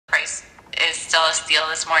price is still a steal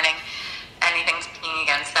this morning. Anything's pinging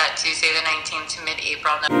against that Tuesday the 19th to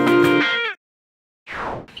mid-April.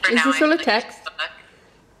 Is this all a text?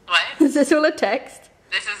 What? Is this all a text?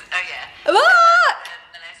 This is, oh yeah. Mark!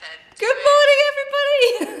 And I said, Good morning,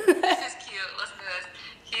 everybody! this is cute, listen to this.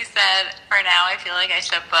 He said, for now I feel like I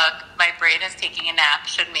should book. My brain is taking a nap,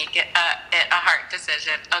 should make it a heart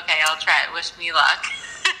decision. Okay, I'll try it, wish me luck.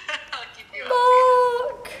 I'll keep you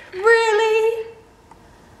Mark, really?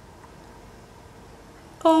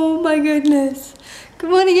 Oh my goodness.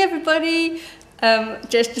 Good morning, everybody.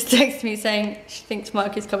 Jess just texted me saying she thinks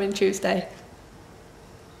Mark is coming Tuesday.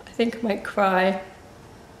 I think I might cry.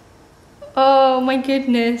 Oh my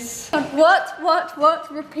goodness.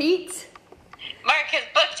 What? Repeat? Mark has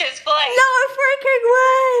booked his flight. No freaking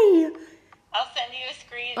way! I'll send you a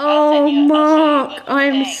screen. Oh, Mark, I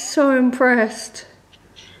am so impressed.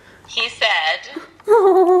 He said...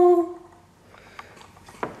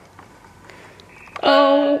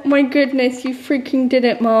 Oh my goodness, you freaking did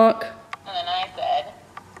it, Mark. And then I said...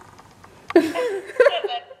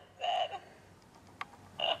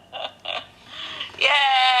 Yay!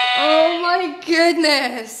 Oh my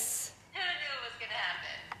goodness. Who knew it was gonna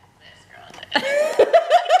happen? This girl did.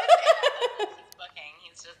 He's booking.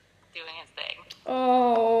 He's just doing his thing.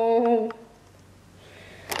 Oh.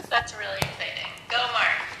 That's really exciting. Go,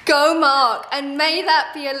 Mark. Go, Mark. And may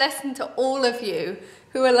that be a lesson to all of you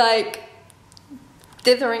who are like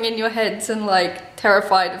dithering in your heads and like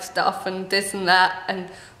terrified of stuff and this and that, and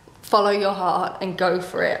follow your heart and go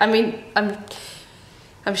for it. I mean,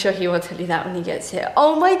 I'm sure he will tell you that when he gets here.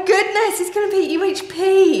 Oh my goodness, he's gonna be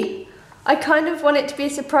UHP. I kind of want it to be a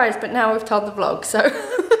surprise, but now we've told the vlog, so.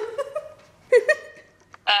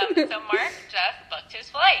 So Mark just booked his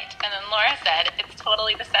flight, and then Laura said it's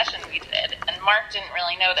totally the session we did, and Mark didn't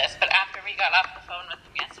really know this, but after we got off the phone with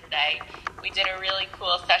him yesterday, we did a really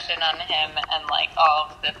cool session on him and like all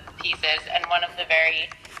of the pieces, and one of the very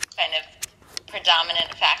kind of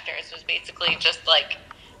predominant factors was basically just like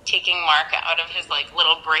taking Mark out of his like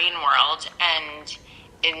little brain world and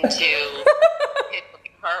into his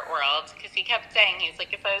like heart world, because he kept saying, he's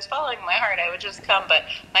like, if I was following my heart I would just come, but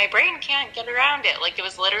my brain can't get around it. Like it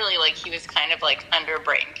was literally like he was kind of like under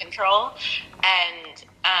brain control, and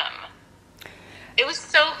it was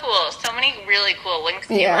so cool. So many really cool links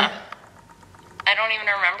came up. I don't even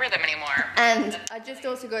remember them anymore. And I just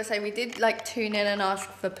also got to say, we did like tune in and ask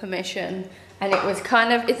for permission, and it was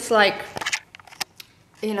kind of, it's like,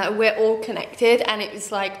 you know, we're all connected, and it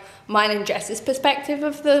was like mine and Jess's perspective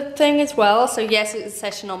of the thing as well. So yes, it was a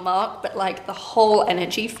session on Mark, but like the whole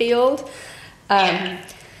energy field.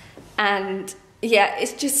 And yeah,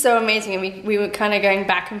 it's just so amazing. And we were kind of going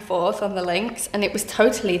back and forth on the links, and it was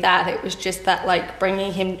totally that. It was just that like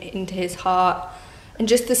bringing him into his heart and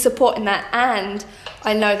just the support in that. And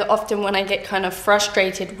I know that often when I get kind of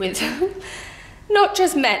frustrated with not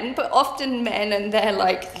just men, but often men and their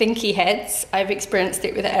like thinky heads. I've experienced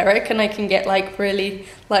it with Eric, and I can get like really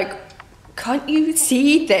like, can't you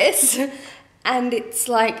see this? And it's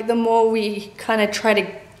like the more we kind of try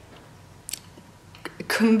to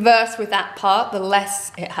converse with that part, the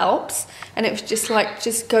less it helps. And it was just like,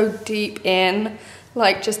 just go deep in,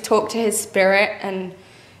 like just talk to his spirit, and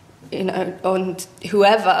you know, on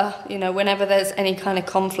whoever, you know, whenever there's any kind of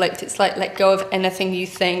conflict, it's like let go of anything you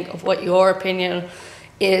think of what your opinion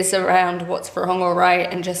is around what's wrong or right,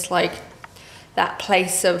 and just like that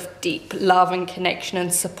place of deep love and connection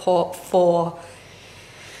and support for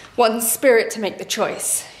one's spirit to make the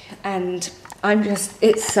choice. And I'm just,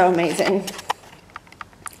 it's so amazing.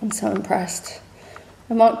 I'm so impressed.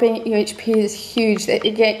 And Mark being at UHP is huge.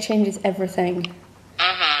 It changes everything.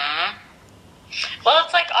 Well,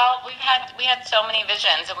 it's like we had so many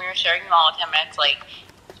visions, and we were sharing them all with him, and it's like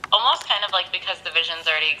almost kind of like because the visions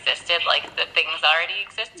already existed, like the things already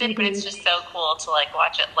existed, but it's just so cool to like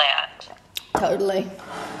watch it land. Totally.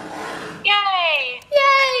 Yay!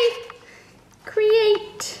 Yay!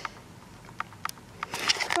 Create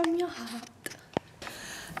from your heart.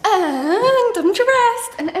 And I'm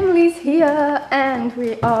dressed, and Emily's here, and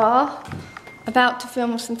we are about to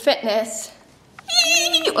film some fitness.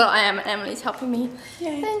 Well, I am, and Emily's helping me.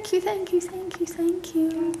 Yay. Thank you, thank you, thank you, thank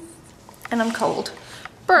you. And I'm cold.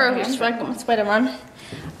 Bro, I got my sweater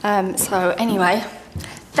on. So anyway,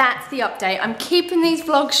 that's the update. I'm keeping these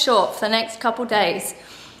vlogs short for the next couple days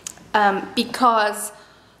because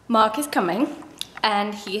Mark is coming,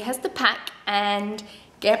 and he has to pack and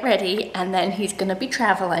get ready, and then he's gonna be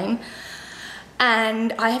traveling.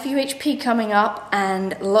 And I have UHP coming up,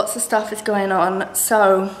 and lots of stuff is going on,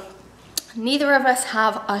 so neither of us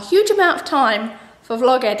have a huge amount of time for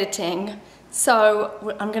vlog editing.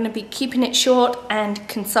 So I'm going to be keeping it short and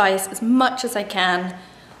concise as much as I can.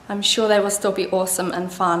 I'm sure they will still be awesome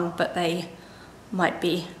and fun, but they might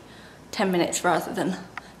be 10 minutes rather than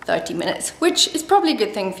 30 minutes, which is probably a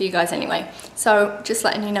good thing for you guys anyway. So just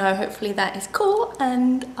letting you know, hopefully that is cool,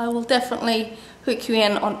 and I will definitely hook you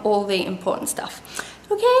in on all the important stuff.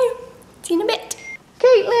 Okay, see you in a bit.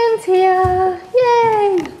 Caitlin's here,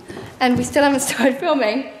 yay! And we still haven't started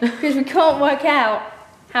filming because we can't work out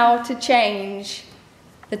how to change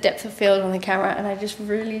the depth of field on the camera, and I just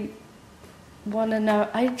really want to know.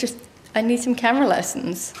 I need some camera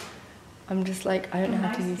lessons. I'm just like, I don't know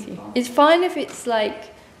how to use you. It's fine if it's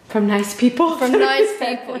like from nice people. From nice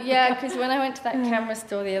people, yeah. Because when I went to that camera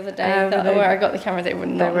store the other day, where I got the camera, they were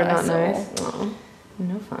not nice. Oh,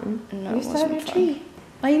 no fun. No, you started a tree.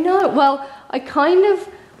 I know. Well, I kind of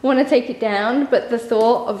want to take it down, but the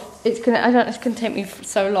thought of it's gonna take me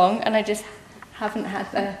so long, and I just haven't had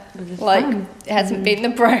the it hasn't been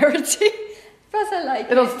the priority. Plus, I like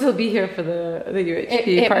it'll still be here for the UHP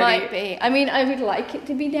party. It might be. I mean, I would like it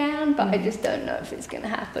to be down, but I just don't know if it's gonna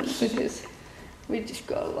happen because we just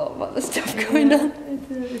got a lot of other stuff going on.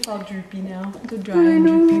 It's all droopy now. It's all dry and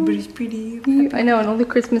droopy, but it's pretty. I know, and all the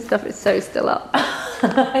Christmas stuff is so still up.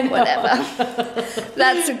 Whatever.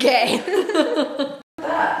 That's okay.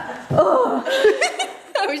 Oh.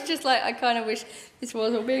 I was just like, I kind of wish this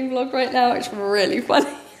was all being vlogged right now. It's really funny.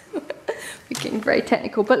 We're getting very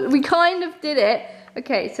technical, but we kind of did it.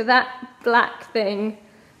 Okay, so that black thing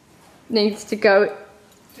needs to go.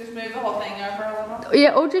 Just move the whole thing over a little?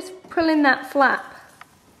 Yeah, or just pull in that flap.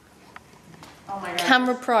 Oh my god.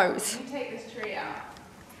 Camera pros. Can you take this tree out?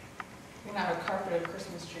 You're gonna have a carpet of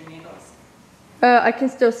Christmas tree needles. I can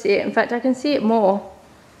still see it. In fact, I can see it more.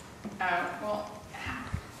 Oh, well.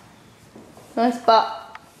 Nice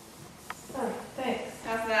butt. Oh, thanks.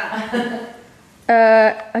 How's that?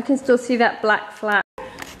 I can still see that black flap.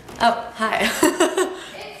 Oh, hi.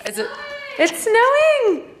 It's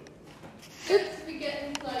snowing!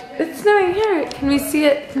 It's snowing here. Can we see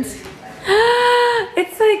it?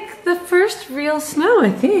 It's like the first real snow, I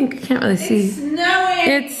think. I can't really see. It's snowing!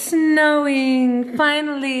 It's snowing,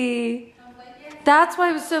 finally. That's why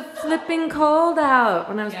it was so flipping cold out.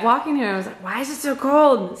 When I was walking here, I was like, why is it so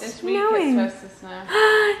cold? It's snowing. Week it's supposed to snow.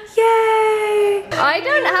 Yay! I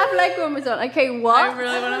don't have leg warmers on. Okay, what? I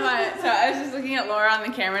really want to buy it. So I was just looking at Laura on the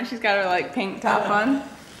camera, and she's got her like pink top on.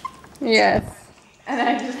 Yes. And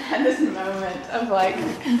I just had this moment of like,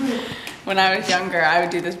 when I was younger, I would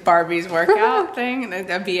do this Barbie's workout thing, and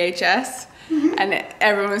a VHS. And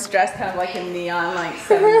everyone was dressed kind of like in neon, like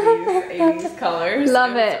 70s, 80s colors.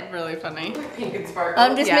 Love it. It's really funny. Pink and sparkle.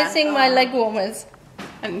 I'm just missing my leg warmers.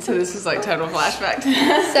 And so this is like total flashback.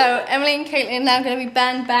 So Emily and Caitlin are now going to be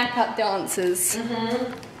band backup dancers.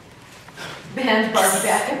 Band Barbie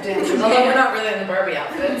backup dancers. Although we're not really in the Barbie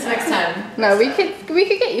outfits next time. No, we could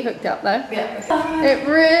get you hooked up though. Yeah. It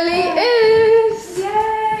really is.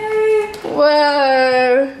 Yay!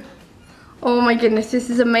 Whoa. Oh my goodness, this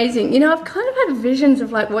is amazing. You know, I've kind of had visions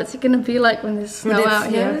of like, what's it going to be like when there's snow out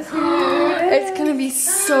here? It's going to be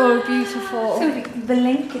so beautiful. It's going to be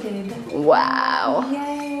blanketed. Wow.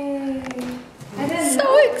 Yay!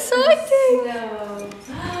 So exciting.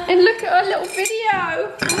 And look at our little video.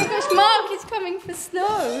 Oh my gosh, Mark is coming for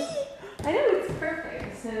snow. I know, it's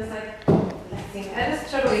perfect. So it's like, I just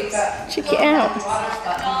totally got. Check it out.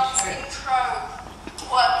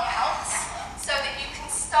 Workouts so that you can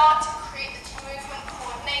start to create the movement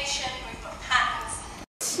coordination, movement patterns.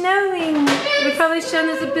 It's snowing. We've probably shown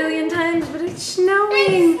this a billion times, but it's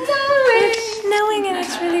snowing. It's snowing and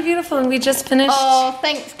it's really beautiful. And we just finished. Oh,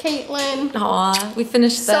 thanks, Caitlin. Aw, we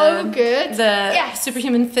finished So good. The Yes.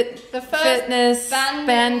 Superhuman The first fitness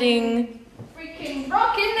banding. Freaking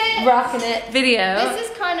rocking it video. This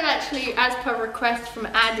is kind of actually as per request from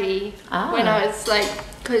Addie. Ah. When I was like,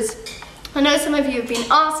 because I know some of you have been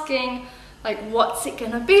asking, like, what's it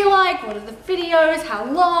gonna be like? What are the videos? How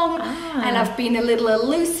long? And I've been a little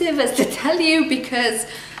elusive as to tell you because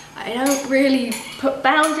I don't really put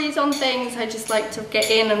boundaries on things. I just like to get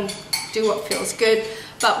in and do what feels good.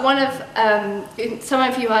 But one of, some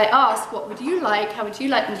of you I asked, what would you like? How would you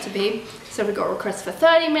like them to be? So we got requests for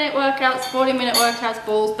 30-minute workouts, 40-minute workouts,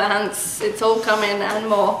 balls, bands, it's all coming and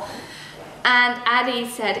more. And Addie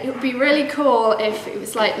said it would be really cool if it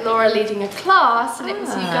was like Laura leading a class and it was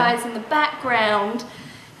you guys in the background.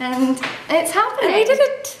 And it's happening. And we did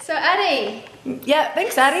it. So Addie. Yeah,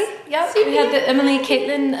 thanks, Addie. Yeah, we had the Emily,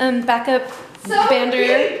 Caitlin backup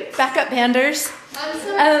banders. I'm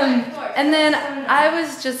so excited for it. And then I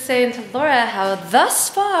was just saying to Laura how thus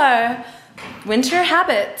far winter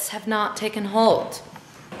habits have not taken hold.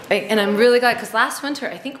 And I'm really glad, because last winter,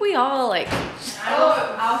 I think we all like...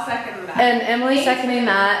 I'll second that. And Emily's seconding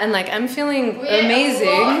that, and like I'm feeling amazing.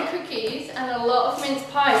 A lot of cookies and a lot of mince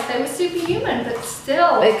pies. They were superhuman, but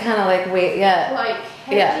still. It kind of like, Like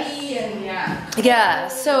heavy and Yeah,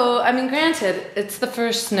 so I mean, granted, it's the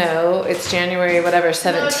first snow. It's January, whatever,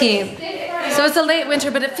 17th. So it's a late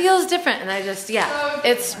winter, but it feels different, and I just,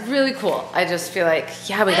 it's really cool. I just feel like,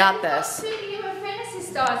 yeah, we got this. Superhuman Fitness is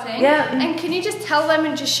starting. Yeah. And can you just tell them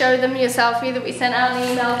and just show them your selfie that we sent out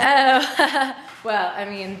an email? Oh, well, I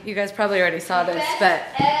mean, you guys probably already saw this, but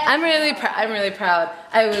I'm really proud.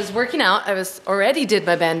 I was working out. I already did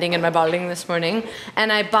my bending and my bottling this morning,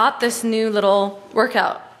 and I bought this new little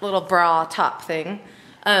workout, little bra top thing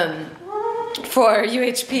for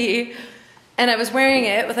UHP, and I was wearing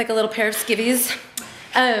it with like a little pair of skivvies,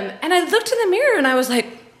 and I looked in the mirror and I was like,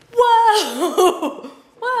 whoa,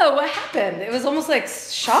 what happened? It was almost like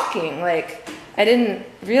shocking. Like I didn't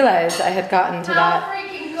realize I had gotten to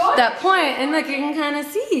that point, and like you can kind of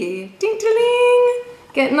see, ding-a-ling,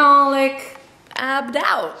 getting all like abbed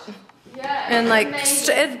out. Yeah. And like, but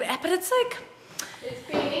it's like, it's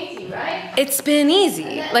been easy, right? it's been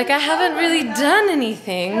easy. Like I haven't really done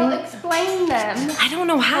anything. Well, explain them. I don't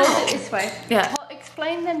know how. Hold it this way. Yeah. Well,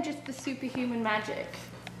 explain them just the superhuman magic.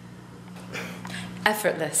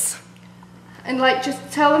 Effortless. And like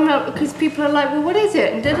just tell them, because people are like, well, what is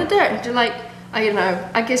it? And da-da-da. And you're like, I don't know,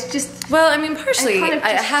 I guess just... Well, I mean, partially, kind of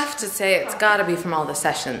I have to say it's got to be from all the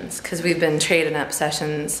sessions, because we've been trading up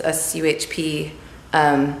sessions, us UHP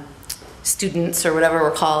students, or whatever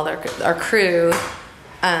we're called, our crew,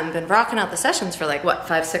 been rocking out the sessions for like, what,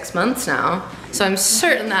 5-6 months now? So I'm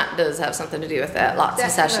certain that does have something to do with it, lots of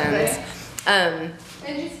sessions. And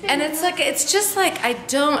it's like, it's just like,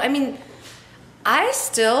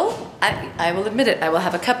 I will admit it, I will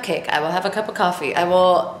have a cupcake, I will have a cup of coffee, I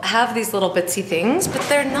will have these little bitsy things, but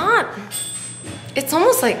they're not, it's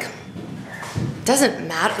almost like, doesn't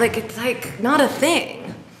matter, like it's like not a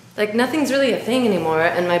thing. Like nothing's really a thing anymore,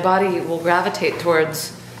 and my body will gravitate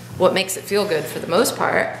towards what makes it feel good for the most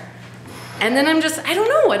part. And then I'm just, I don't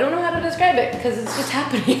know how to describe it, because it's just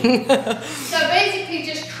happening. So basically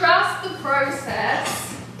just trust the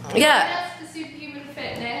process. Yeah. That's the superhuman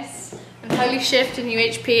fitness. And Holy Shift and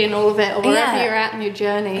UHP and all of it, or wherever you're at in your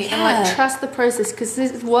journey. And like trust the process, because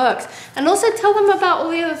this works. And also tell them about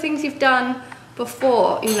all the other things you've done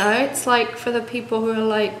before, you know? It's like for the people who are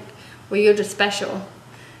like, well, you're just special.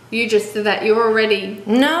 You just do that, you're already...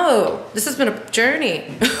 No, this has been a journey.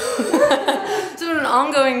 It's been an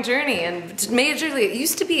ongoing journey, and majorly, it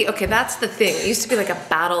used to be, okay, that's the thing. It used to be like a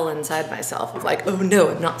battle inside myself of like, oh no,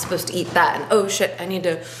 I'm not supposed to eat that, and oh shit, I need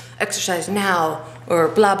to exercise now, or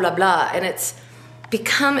blah, blah, blah. And it's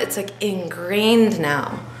like ingrained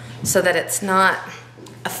now, so that it's not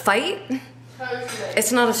a fight.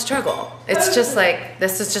 It's not a struggle. It's just like,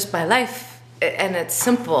 this is just my life. And it's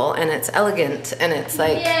simple, and it's elegant, and it's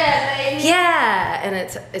like, and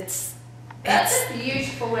it's That's a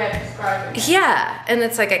beautiful way of describing it. Yeah, and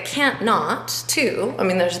it's like I can't not, too. I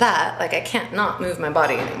mean, there's that. Like, I can't not move my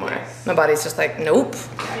body anymore. My body's just like, nope.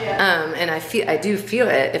 And I do feel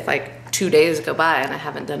it if like 2 days go by and I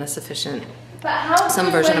haven't done a sufficient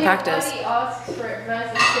some version of practice. Your body asks for it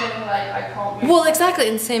versus feeling like I can't move. Well, exactly,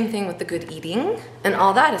 and same thing with the good eating and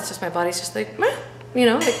all that. It's just my body's just like, meh. You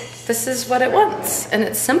know, like, this is what it wants, and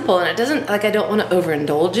it's simple, and it doesn't, like, I don't want to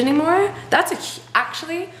overindulge anymore. That's a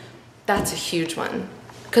huge one,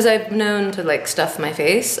 because I've known to, like, stuff my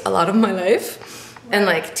face a lot of my life, and,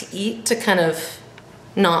 like, to eat to kind of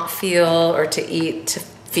not feel, or to eat to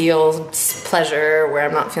feel pleasure where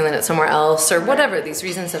I'm not feeling it somewhere else, or whatever, these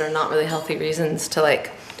reasons that are not really healthy reasons to,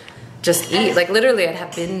 like, just eat. Like, literally, I'd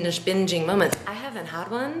have binging moments. I haven't had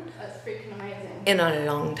one. That's freaking amazing. In a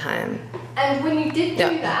long time. And when you did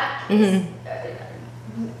do that, is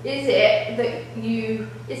it that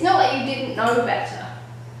it's not like you didn't know better,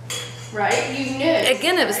 right? You knew.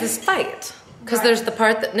 Again, it was this fight. Because there's the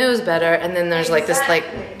part that knows better, and then there's like this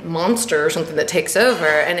like monster or something that takes over,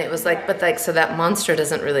 and it was like, but like, so that monster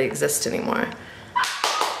doesn't really exist anymore.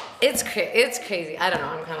 It's crazy. I don't know,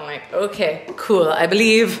 I'm kind of like, okay, cool, I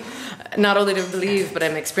believe. Not only to believe, but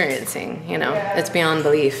I'm experiencing, you know. It's beyond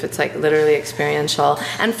belief. It's like literally experiential.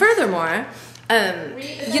 And furthermore,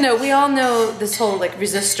 you know, we all know this whole like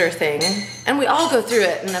resistor thing, and we all go through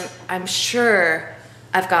it, and I'm sure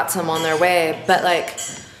I've got some on their way, but like,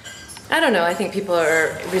 I don't know, I think people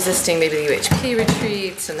are resisting maybe the UHP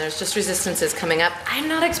retreats, and there's just resistances coming up. I'm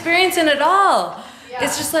not experiencing it at all.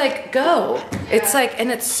 It's just like, go. It's like,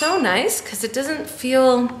 and it's so nice, because it doesn't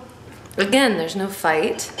feel, again, there's no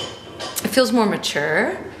fight. It feels more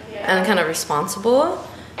mature and kind of responsible,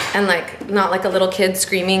 and like not like a little kid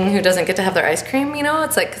screaming who doesn't get to have their ice cream, you know?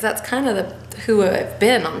 It's like, because that's kind of who I've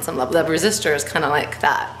been on some level. The resistor is kind of like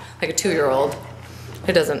that, like a 2-year-old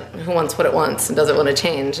who wants what it wants and doesn't want to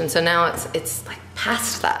change. And so now it's like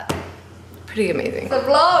past that. Pretty amazing. The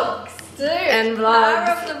vlogs, dude. And Power vlogs.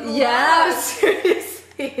 of the vlogs. Yeah,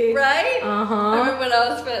 seriously. Right? Uh-huh. I remember when I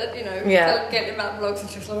was, getting about vlogs and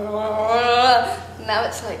just like, now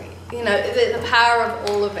it's like, the power of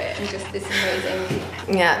all of it and just this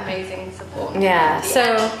amazing support. Yeah, so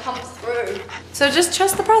and it comes through. So just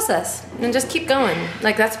trust the process and just keep going.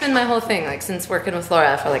 Like that's been my whole thing. Like since working with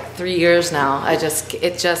Laura for like 3 years now, it just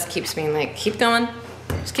keeps being like, keep going,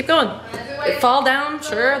 just keep going. Fall down,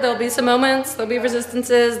 sure, there'll be some moments, there'll be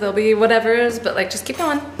resistances, there'll be whatevers, but like just keep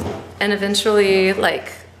going. And eventually,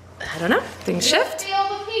 like, I don't know, things shift. Feel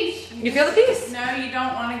the peace. You feel the peace. No, you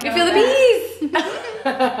don't want to go. You feel the peace.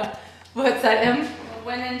 What's that, Em?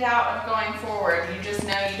 When in doubt of going forward, you just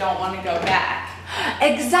know you don't want to go back.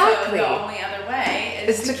 Exactly. So the only other way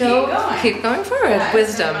is to keep going forward. Yeah,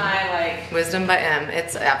 Wisdom. my, Wisdom by M.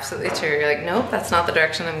 It's absolutely true. You're like, nope, that's not the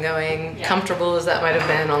direction I'm going. Yeah. Comfortable as that might have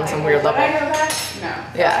been on some weird Would level. I go back? No.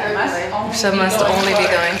 Yeah. So must only be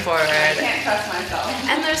going forward. I can't trust myself.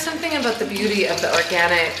 And there's something about the beauty of the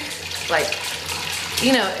organic, like,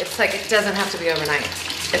 it's like it doesn't have to be overnight.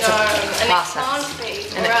 It's a process.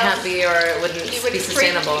 And it can't be, or it wouldn't be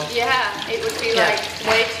sustainable. It would be like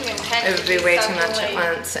way too intense. It would be way too much at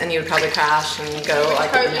once, and you would probably crash and go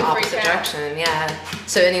like in the opposite direction. Yeah.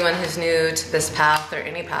 So anyone who's new to this path or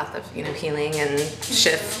any path of healing and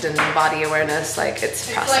shift and body awareness, like it's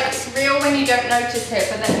a process. Like it's real when you don't notice it,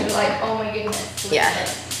 but then you're like, oh my goodness. Yeah.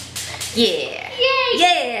 Yay!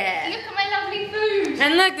 Yeah. Look at my lovely food.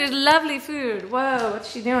 And look, there's lovely food. Whoa, what's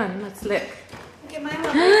she doing? Let's look. Look at my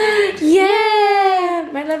lovely food. Yeah.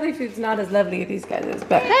 My lovely food's not as lovely as these guys'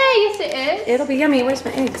 but Hey, yes it is. it'll be yummy. Where's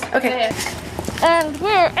my eggs? Okay. And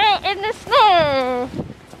we're out in the snow.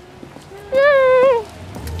 Yay!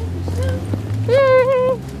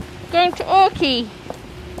 Yay! Going to Orky.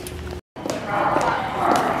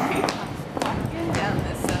 Down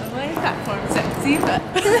this subway platform, sexy but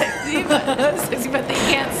they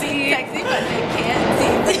can't see. Sexy but they can't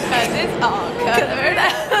see because it's all covered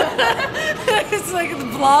up. It's like the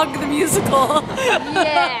vlog, the musical.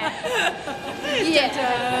 Yeah.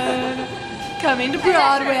 Coming to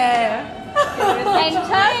Broadway. Enter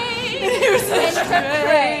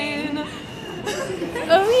train.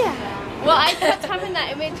 Oh yeah. Well, I kept having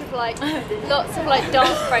that image of like lots of like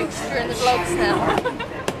dance breaks during the vlogs now.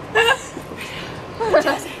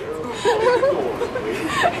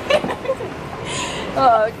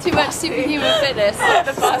 Oh, too much superhuman fitness.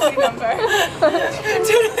 The bossy number.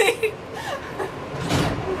 Totally.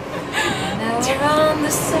 Now we're on the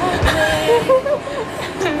subway.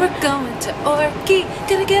 We're going to Orky.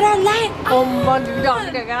 Gonna get our light on.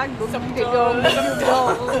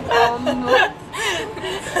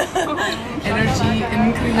 Energy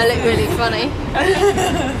increase. I look really funny.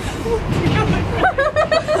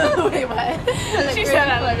 Wait, what? She said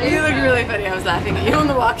You look really funny. I was laughing at you on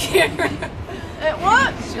the walk here. It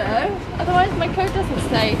works though. Otherwise my coat doesn't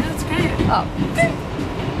stay. That's great. Oh.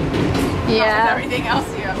 With Yeah. everything else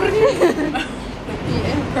you have.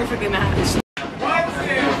 Yeah. Perfectly matched.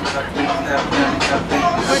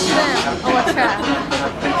 What's that? Oh, what's that?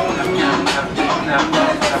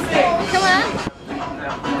 Come on.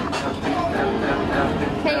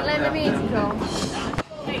 Can you let the music on?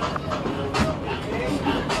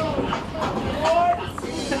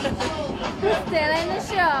 Still in the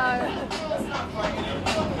show.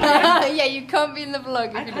 Yeah, you can't be in the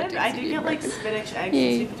vlog if you're not I do get like spinach, eggs,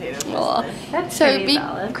 and sweet potatoes. Oh. So it'd be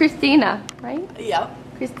Christina, right? Yep.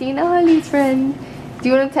 Christina, Holly's friend. Do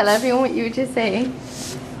you want to tell everyone what you were just saying?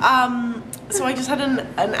 So I just had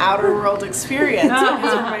an outer world experience. It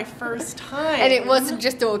was my first time. And it wasn't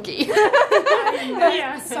just Orky. I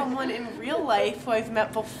met someone in real life who I've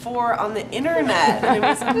met before on the internet, and it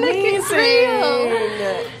was amazing.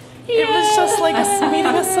 It was just like meeting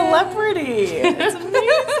a celebrity. It's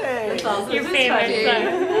amazing. Your favorite.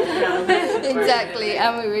 Exactly,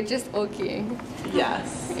 and we were just Orkying.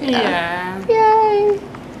 Yes. Yeah. Yay!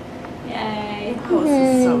 Yay. Oh,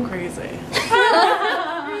 this is so crazy.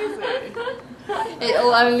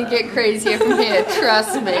 It'll only get crazier from here,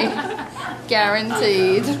 trust me.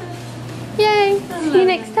 Guaranteed. Yay! See you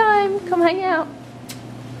next time. Come hang out.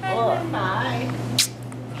 Bye.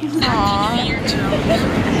 Happy New Year to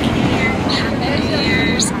Happy New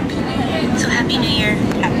Year's. So Happy New Year.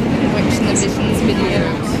 Watching the Visions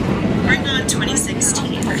videos. Bring on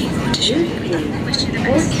 2016. Looking forward to shooting with you. Wish you the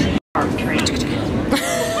best.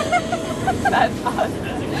 That's awesome.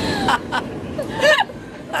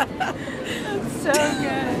 So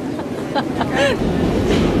good.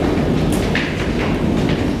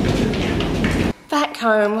 Back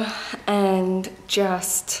home and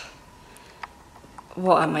just,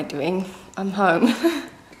 what am I doing? I'm home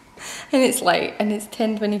and it's late and it's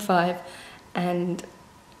 10:25 and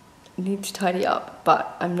I need to tidy up,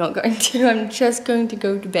 but I'm not going to. I'm just going to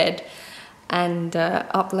go to bed and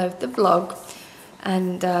upload the vlog,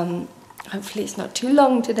 and hopefully it's not too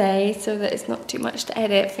long today so that it's not too much to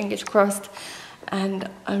edit, fingers crossed. And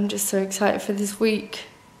I'm just so excited for this week,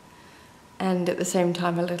 and at the same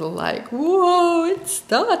time a little like, whoa, it's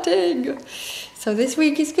starting. So this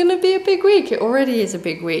week is gonna be a big week. It already is a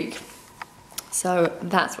big week. So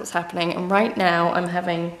that's what's happening. And right now I'm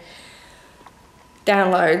having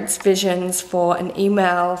downloads, visions for an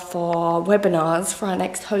email for webinars for our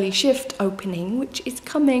next Holy Shift opening, which is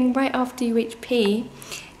coming right after UHP.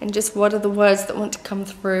 And just what are the words that want to come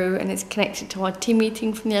through, and it's connected to our team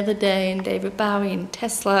meeting from the other day and David Bowie and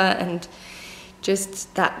Tesla and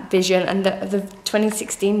just that vision and the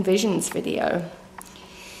 2016 visions video.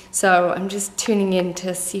 So I'm just tuning in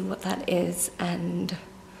to see what that is, and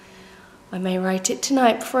I may write it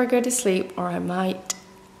tonight before I go to sleep, or I might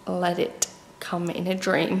let it come in a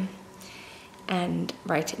dream and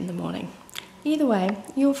write it in the morning. Either way,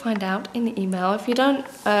 you'll find out in the email. If you don't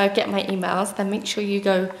get my emails, then make sure you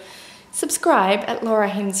go subscribe at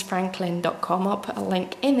laurahamesfranklin.com. I'll put a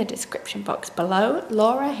link in the description box below,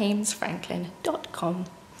 laurahamesfranklin.com.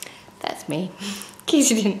 That's me, in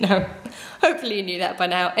case you didn't know. Hopefully you knew that by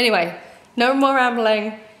now. Anyway, no more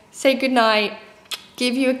rambling. Say goodnight,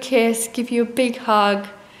 give you a kiss, give you a big hug.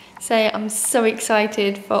 Say I'm so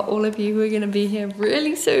excited for all of you who are going to be here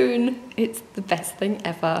really soon. It's the best thing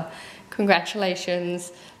ever.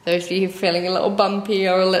 Congratulations. Those of you feeling a little bumpy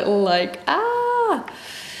or a little like,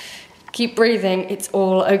 keep breathing. It's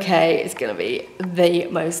all okay. It's going to be the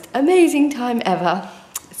most amazing time ever.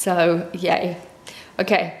 So, yay.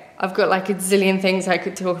 Okay, I've got like a zillion things I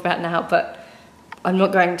could talk about now, but I'm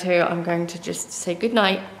not going to. I'm going to just say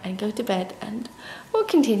goodnight and go to bed, and we'll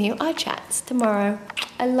continue our chats tomorrow.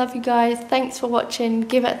 I love you guys. Thanks for watching.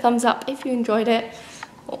 Give it a thumbs up if you enjoyed it.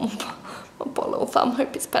 Oh, my poor little thumb.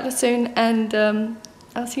 Hope it's better soon. And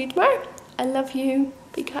I'll see you tomorrow. I love you.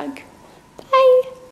 Big hug.